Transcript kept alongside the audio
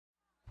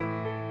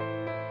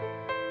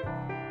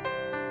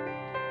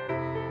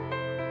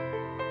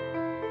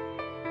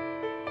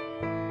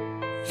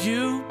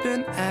You've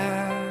been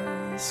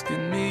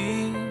asking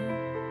me,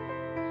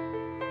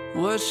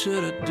 what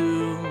should I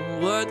do?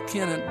 What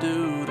can I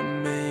do to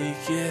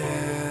make you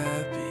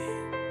happy?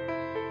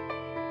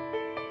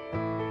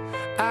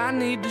 I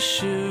need to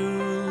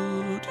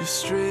shoot you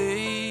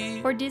straight.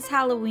 For this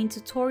Halloween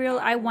tutorial,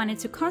 I wanted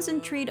to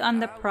concentrate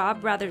on the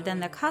prop rather than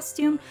the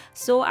costume,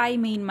 so I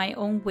made my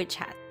own witch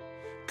hat.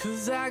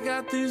 'Cause I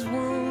got these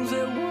wounds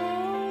that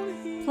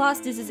won't heal. Plus,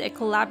 this is a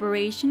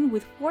collaboration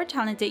with 4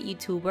 talented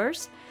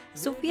YouTubers.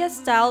 Sophia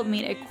Style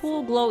made a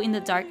cool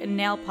glow-in-the-dark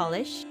nail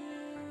polish,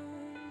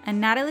 and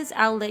Natalie's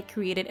Outlet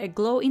created a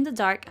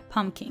glow-in-the-dark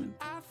pumpkin.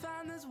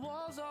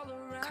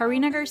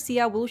 Karina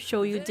Garcia will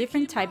show you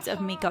different types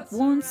of makeup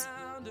wounds,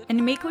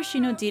 and Meiko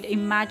Shino did a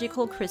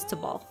magical crystal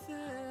ball.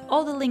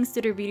 All the links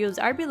to their videos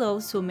are below,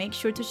 so make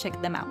sure to check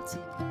them out.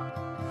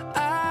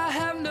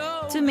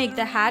 To make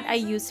the hat, I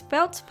used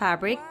felt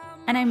fabric,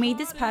 and I made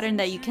this pattern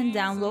that you can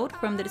download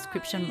from the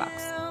description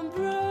box.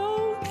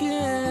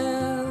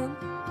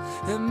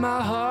 And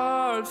my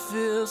heart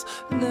feels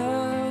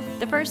nothing.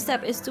 The first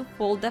step is to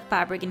fold the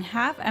fabric in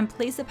half and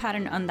place the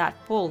pattern on that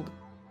fold.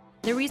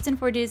 The reason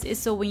for this is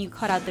so when you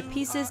cut out the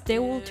pieces, they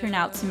will turn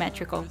out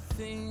symmetrical.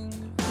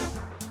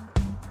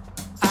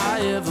 I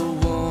ever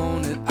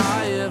wanted,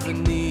 I ever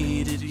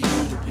needed you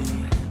to be.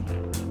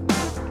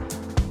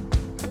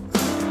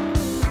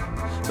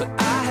 But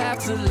I have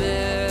to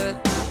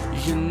let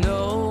you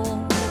know.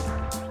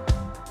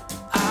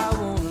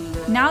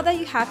 Now that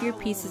you have your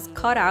pieces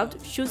cut out,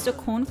 choose the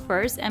cone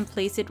first and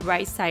place it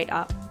right side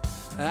up.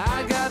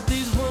 I got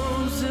these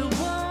wounds that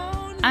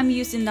won't. I'm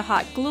using the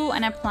hot glue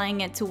and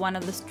applying it to one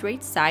of the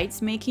straight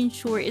sides, making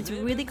sure it's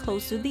really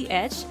close to the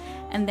edge,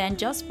 and then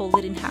just fold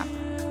it in half.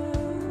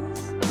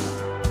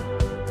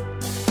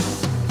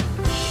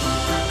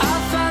 I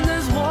find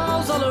there's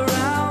walls all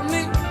around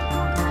me.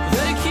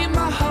 They keep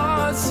my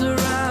heart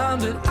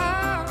surrounded.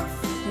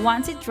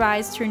 Once it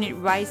dries, turn it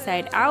right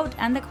side out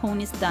and the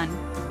cone is done.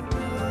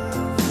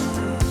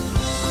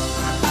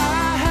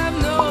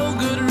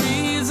 Good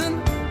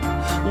reason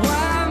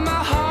why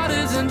my heart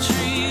is in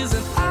trees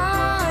and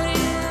I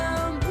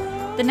am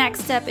broken. The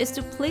next step is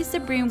to place the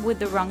brim with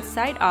the wrong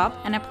side up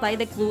and apply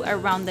the glue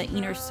around the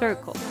inner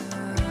circle.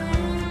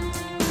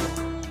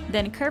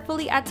 Then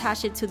carefully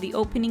attach it to the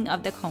opening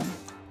of the cone.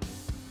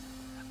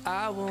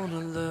 I wanna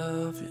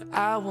love you,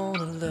 I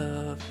wanna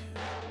love you.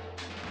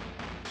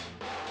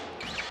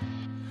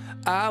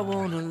 I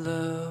wanna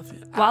love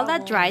you. While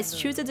that dries,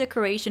 choose a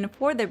decoration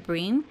for the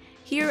brim.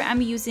 Here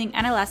I'm using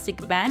an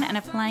elastic band and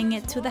applying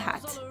it to the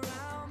hat.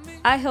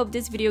 I hope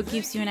this video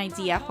gives you an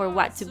idea for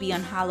what to be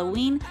on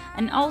Halloween,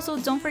 and also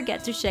don't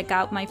forget to check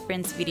out my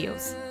friends'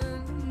 videos.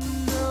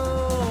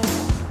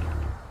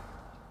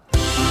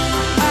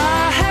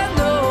 I have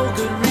no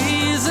good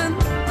reason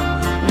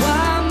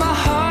why my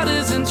heart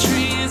is in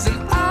trees and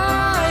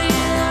I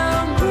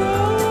am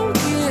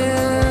broken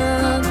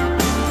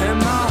and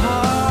my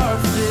heart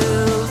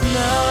feels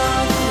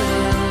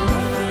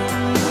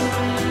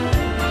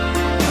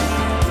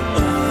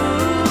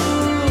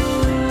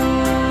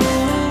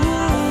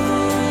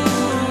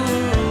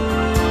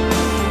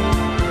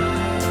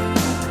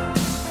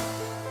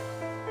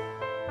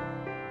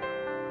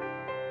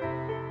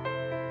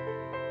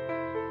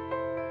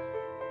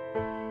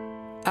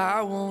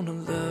I wanna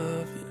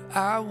love you,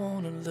 I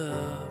wanna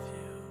love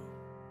you.